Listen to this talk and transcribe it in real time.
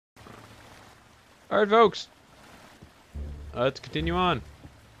Alright, folks. Let's continue on.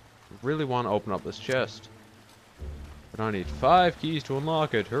 I really want to open up this chest. But I need 5 keys to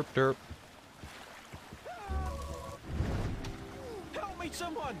unlock it. Herp derp. Help me,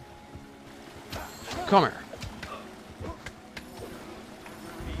 someone! Come here.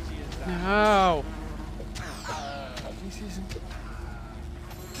 No. This isn't.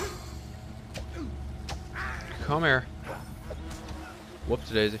 Come here. Whoops,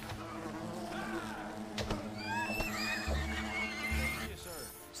 daisy.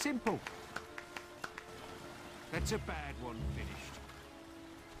 Simple. That's a bad one finished.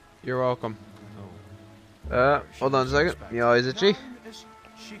 You're welcome. Hold on a second. My eyes itchy.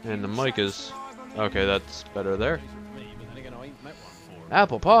 And the mic is... Okay, that's better there.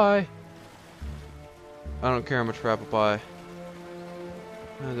 Apple pie! I don't care much for apple pie.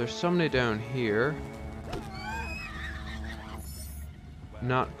 There's somebody down here.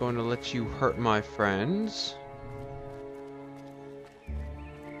 Not going to let you hurt my friends.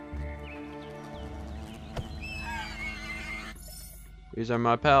 These are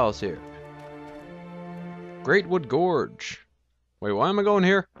my pals here. Greatwood Gorge. Wait, why am I going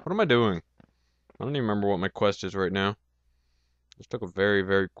here? What am I doing? I don't even remember what my quest is right now. Just took a very,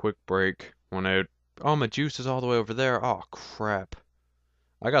 very quick break. Went out. Oh, my juice is all the way over there. Oh, crap.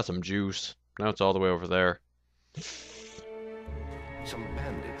 I got some juice. Now it's all the way over there. Some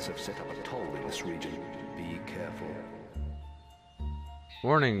bandits have set up a toll in this region. Be careful.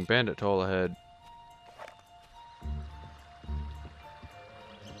 Warning, bandit toll ahead.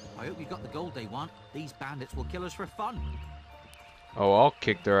 I hope you got the gold they want. These bandits will kill us for fun. Oh, I'll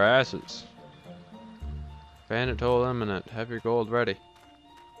kick their asses. Bandit toll imminent. Have your gold ready.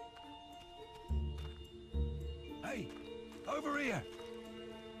 Hey, over here.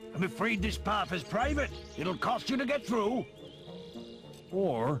 I'm afraid this path is private. It'll cost you to get through.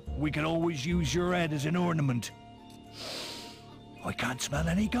 Or we can always use your head as an ornament. I can't smell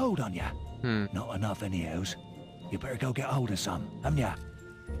any gold on ya. Not enough anyhow. You better go get hold of some, haven't ya?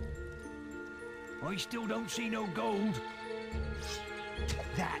 I still don't see no gold.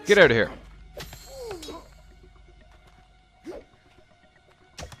 Get out of here.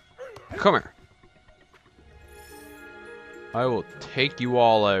 Come here. I will take you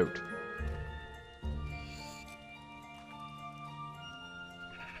all out.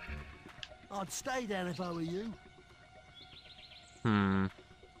 I'd stay there if I were you.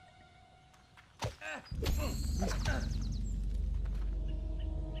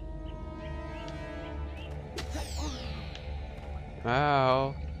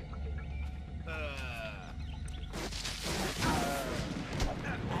 Ow.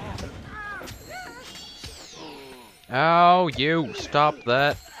 Ow, you. Stop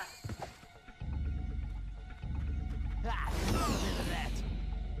that.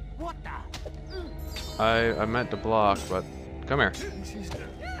 What the? I meant to block, but come here.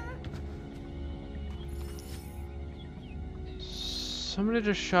 Somebody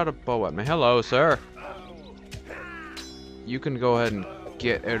just shot a bow at me. Hello, sir. You can go ahead and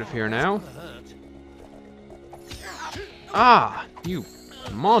get out of here now. Ah, you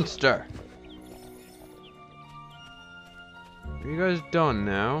monster. Are you guys done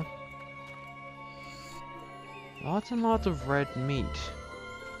now? Lots and lots of red meat.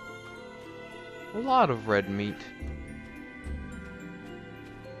 A lot of red meat.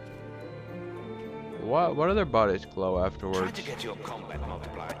 What do their bodies glow afterwards? Try to get your combat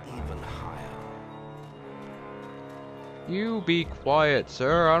multiplier even higher. You be quiet,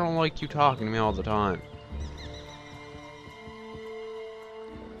 sir. I don't like you talking to me all the time.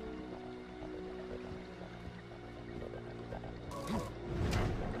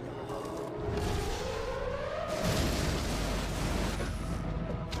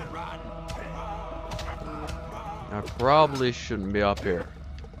 I probably shouldn't be up here.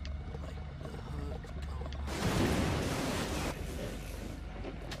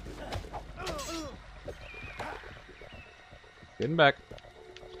 Getting back.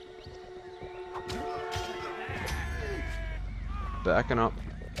 Backing up.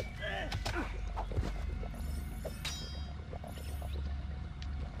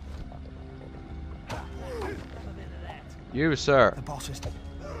 You, sir. The boss is...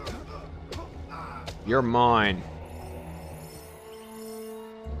 You're mine.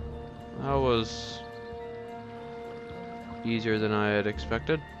 That was easier than I had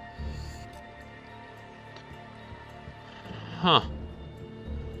expected. Huh.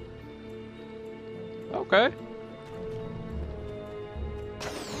 Okay.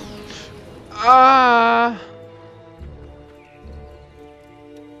 I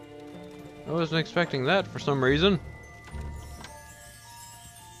wasn't expecting that for some reason.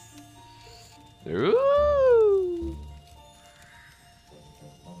 Ooh.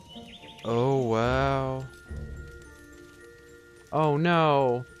 Oh, wow. Oh,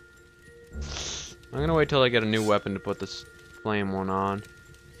 no. I'm gonna wait till I get a new weapon to put this flame one on.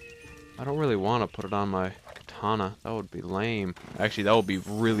 I don't really want to put it on my katana. That would be lame. Actually, that would be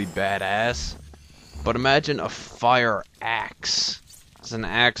really badass. But imagine a fire axe. It's an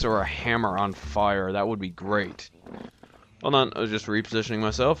axe or a hammer on fire. That would be great. Hold on, I was just repositioning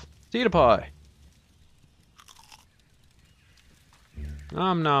myself. Eat a pie.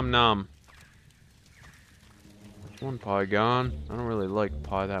 Nom nom nom. One pie gone. I don't really like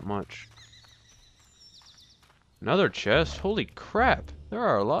pie that much. Another chest? Holy crap. There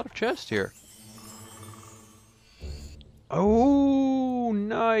are a lot of chests here. Oh,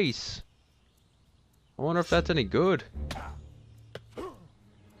 nice. I wonder if that's any good.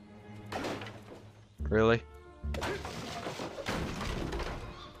 Really?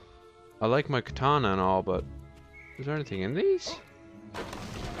 I like my katana and all, but is there anything in these?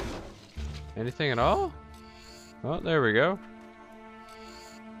 Anything at all? Oh, there we go.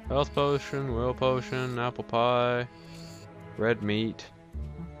 Health potion, will potion, apple pie, red meat.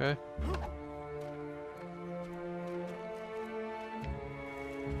 Okay.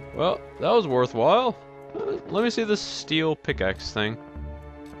 Well, that was worthwhile. Let me see this steel pickaxe thing.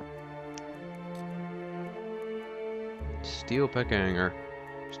 Steel pick hanger.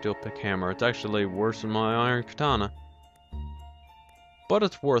 Steel pick hammer. It's actually worse than my iron katana. But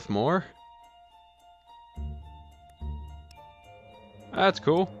it's worth more. That's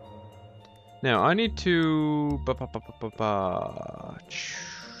cool. Now, I need to... Go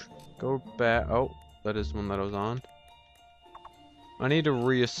back... Oh, that is the one that I was on. I need to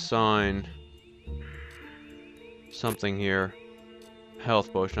reassign something here.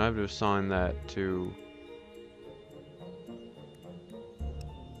 Health potion. I have to assign that to...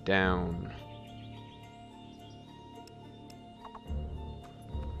 down.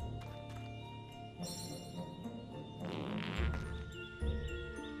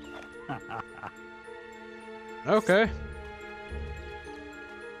 Okay.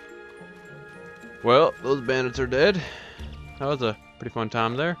 Well, those bandits are dead. That was a pretty fun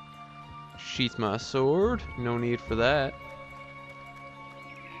time there. Sheath my sword. No need for that.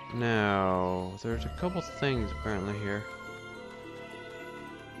 Now, there's a couple things apparently here.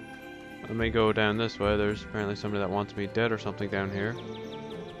 Let me go down this way. There's apparently somebody that wants me dead or something down here.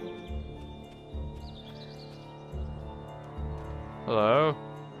 Hello?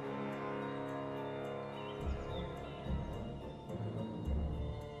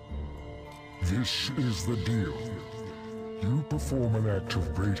 This is the deal. You perform an act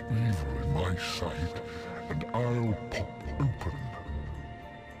of great evil in my sight, and I'll pop open.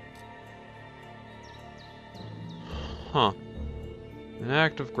 Huh. An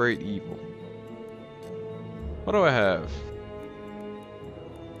act of great evil. What do I have?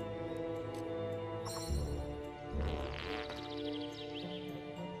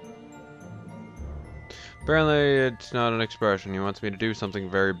 Apparently it's not an expression. He wants me to do something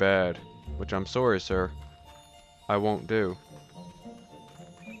very bad. Which I'm sorry, sir. I won't do.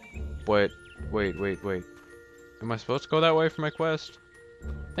 Wait. Am I supposed to go that way for my quest?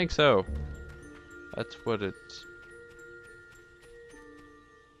 I think so. That's what it's...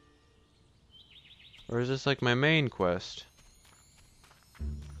 Or is this like my main quest?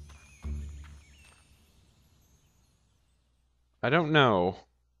 I don't know.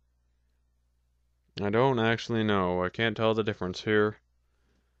 I don't actually know. I can't tell the difference here.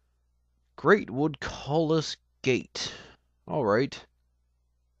 Greatwood Cullis Gate. Alright.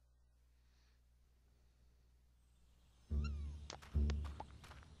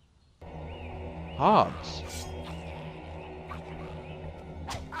 Hobbs.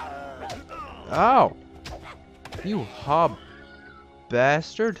 Ow! You hob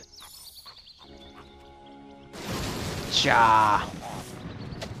bastard. Cha!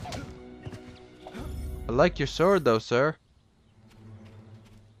 I like your sword though, sir.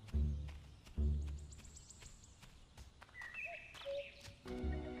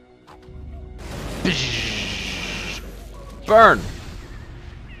 Burn!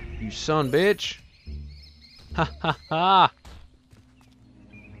 You son bitch. Ha ha ha!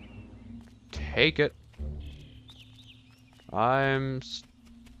 Take it.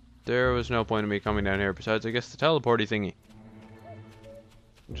 There was no point in me coming down here besides, I guess, the teleporty thingy.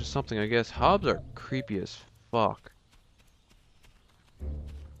 Which is something, I guess. Hobbs are creepy as fuck.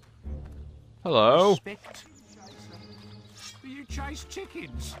 Hello? Respect. You chase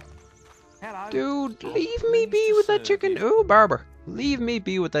chickens. Hello. Dude, leave me be with that chicken. Ooh, barber. Leave me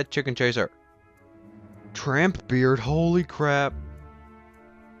be with that chicken chaser. Tramp beard, holy crap.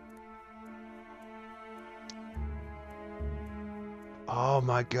 Oh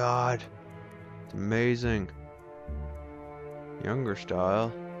my god. It's amazing. Younger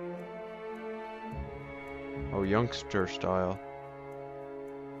style. Oh, youngster style.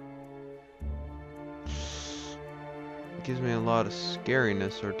 It gives me a lot of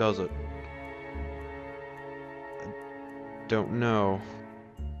scariness, or does it? I don't know.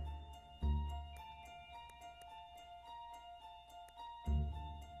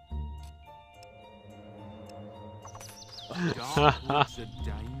 Darkwood's a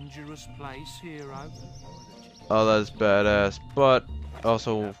dangerous place, hero. Oh, that's badass. But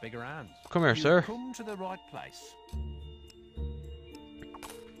also, Bigger hands. come here, You've sir. come to the right place.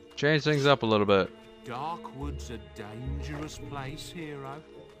 Change things up a little bit. Darkwood's a dangerous place, hero.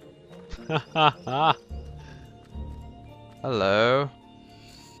 Hello.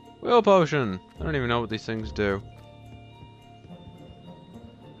 Will potion. I don't even know what these things do.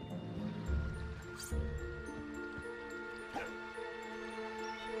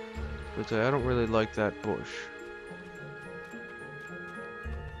 But I don't really like that bush.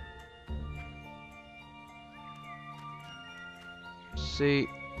 See,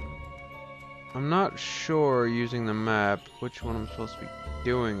 I'm not sure using the map which one I'm supposed to be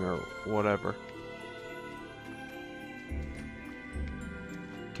doing or whatever.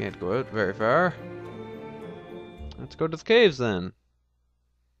 Can't go out very far. Let's go to the caves then.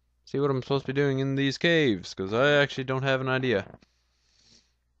 See what I'm supposed to be doing in these caves, because I actually don't have an idea.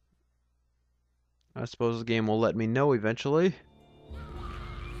 I suppose the game will let me know eventually.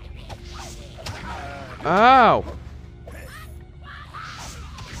 Ow!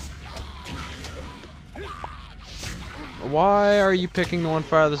 Why are you picking the one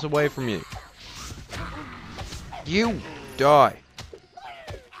farthest away from you? You die.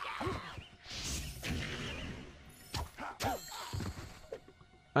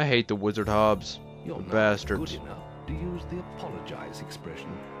 I hate the wizard hobbs. You're The not bastards. good enough to use the apologize expression.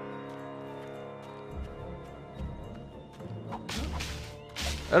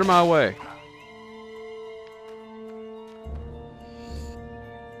 Out of my way.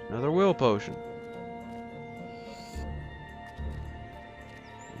 Another will potion.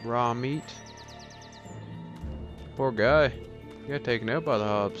 Raw meat. Poor guy. He got taken out by the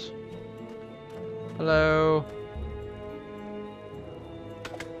hobbs. Hello.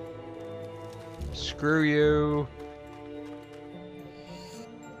 Screw you.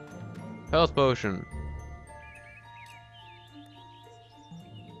 Health potion.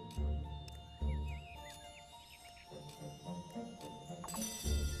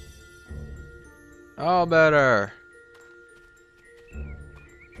 All better.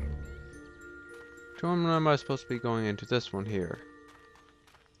 Which one am I supposed to be going into? This one here.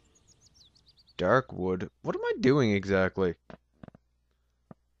 Darkwood. What am I doing exactly?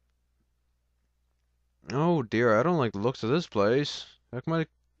 Oh dear, I don't like the looks of this place.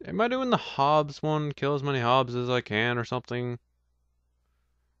 Am I doing the hobbs one? Kill as many hobbs as I can or something?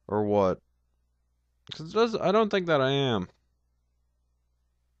 Or what? 'Cause I don't think that I am.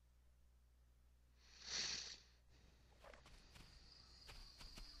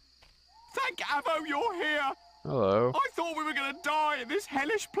 Thank Avo you're here! Hello. I thought we were gonna die in this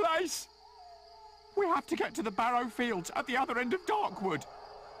hellish place! We have to get to the Barrow Fields at the other end of Darkwood.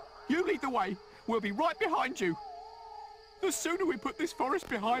 You lead the way. We'll be right behind you. The sooner we put this forest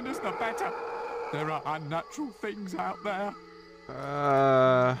behind us, the better. There are unnatural things out there.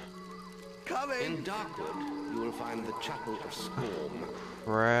 In Darkwood, you will find the Chapel of Scorn.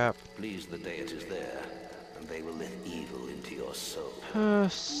 Crap. Please the deities there, and they will let evil into your soul.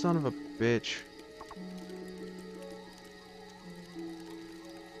 Son of a bitch.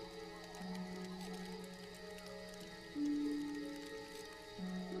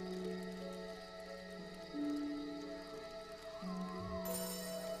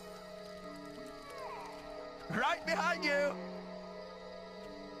 Right behind you!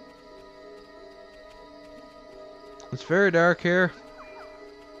 It's very dark here.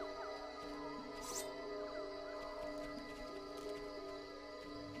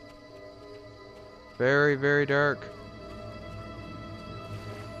 Very, very dark.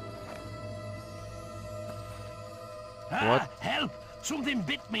 What? Help! Something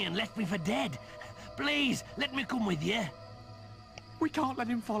bit me and left me for dead. Please, let me come with you. We can't let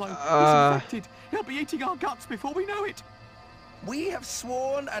him follow. He's infected. He'll be eating our guts before we know it. We have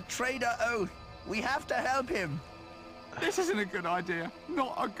sworn a traitor oath. We have to help him. This isn't a good idea.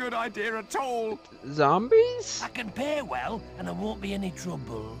 Not a good idea at all. Zombies? I can pay well, and there won't be any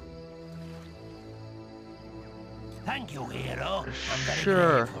trouble. Thank you, hero. I'm very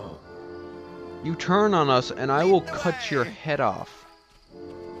Sure. grateful. You turn on us and I will cut your head off.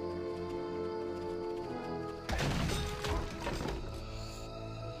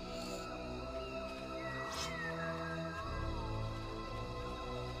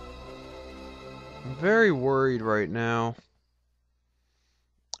 very worried right now.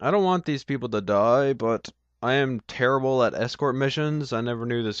 I don't want these people to die, but I am terrible at escort missions. I never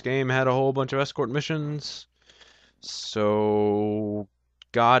knew this game had a whole bunch of escort missions. So,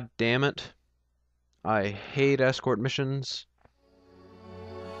 god damn it. I hate escort missions.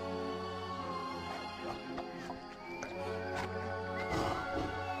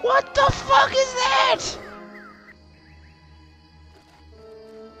 What the fuck is that?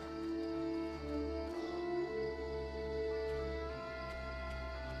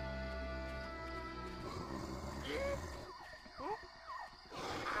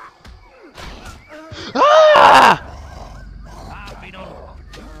 Ah!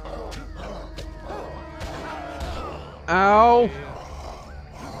 Ow.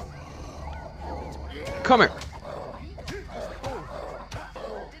 Come here.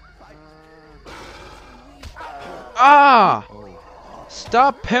 Ah!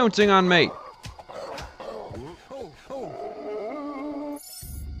 Stop pouncing on me.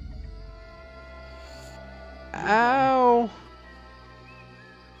 Ow.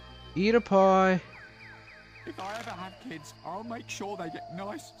 Eat a pie. If I ever have kids, I'll make sure they get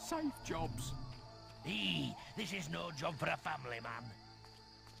nice, safe jobs. This is no job for a family man.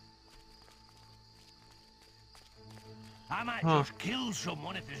 I might just kill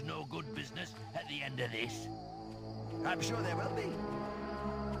someone if there's no good business at the end of this. I'm sure there will be.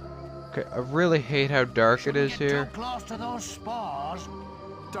 Okay, I really hate how dark it is here. Too close to those spores.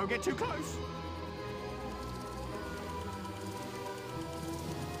 Don't get too close.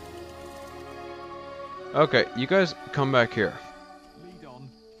 Okay, you guys come back here. Lead on.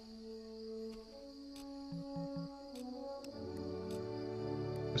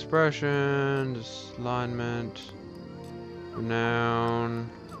 Expression, alignment, renown,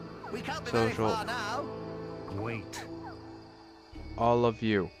 We can't be very social. far now. Wait. All of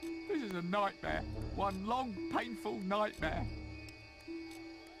you. This is a nightmare. One long, painful nightmare.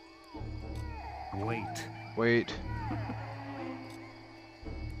 Wait. Wait.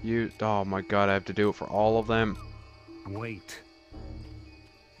 You. Oh my god, I have to do it for all of them. Wait.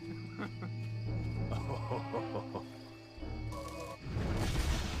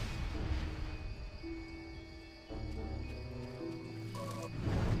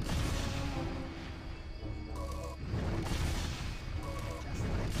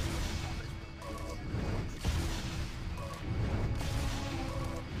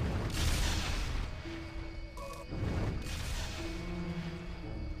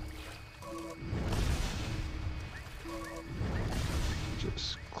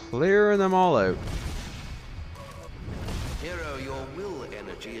 Just clearing them all out. Hero, your will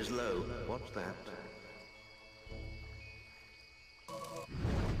energy is low. What's that?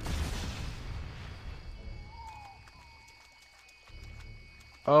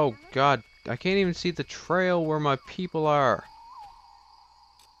 Oh god, I can't even see the trail where my people are.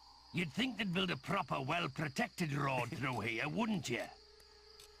 You'd think they'd build a proper, well-protected road through here, wouldn't you?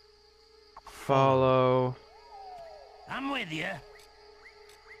 Follow. I'm with you.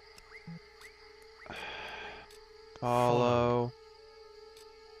 Follow.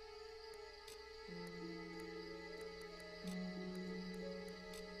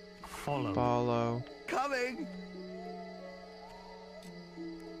 Follow. Follow. Coming.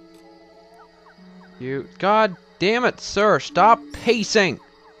 You. God damn it, sir. Stop pacing.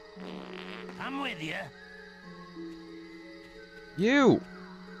 I'm with you. You.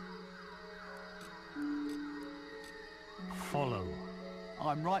 Follow.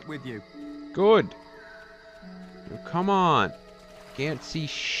 I'm right with you. Good. Now, come on. Can't see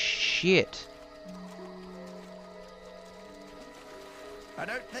shit. I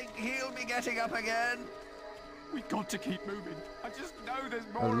don't think he'll be getting up again. We've got to keep moving. I just know there's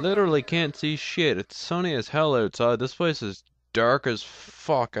I more. literally can't see shit. It's sunny as hell outside. This place is dark as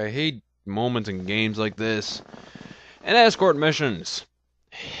fuck. I hate moments in games like this. And escort missions.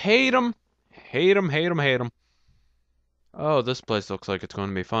 Hate them. Hate them, hate them, hate them. Oh, this place looks like it's going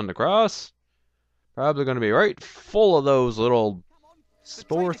to be fun to cross. Probably going to be right full of those little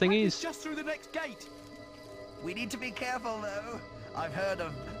spore thingies. Just through the next gate. We need to be careful, though. I've heard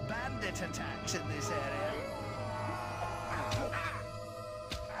of bandit attacks in this area.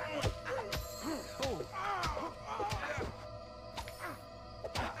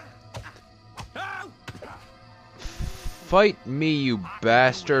 Fight me, you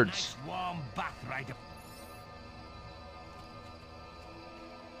bastards. Nice warm bath right up.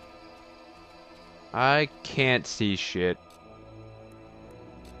 I can't see shit.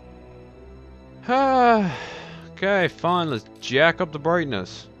 Okay, fine, let's jack up the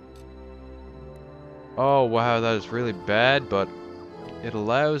brightness. Oh wow, that is really bad, but it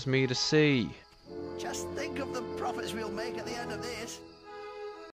allows me to see. Just think of the profits we'll make at the end of this.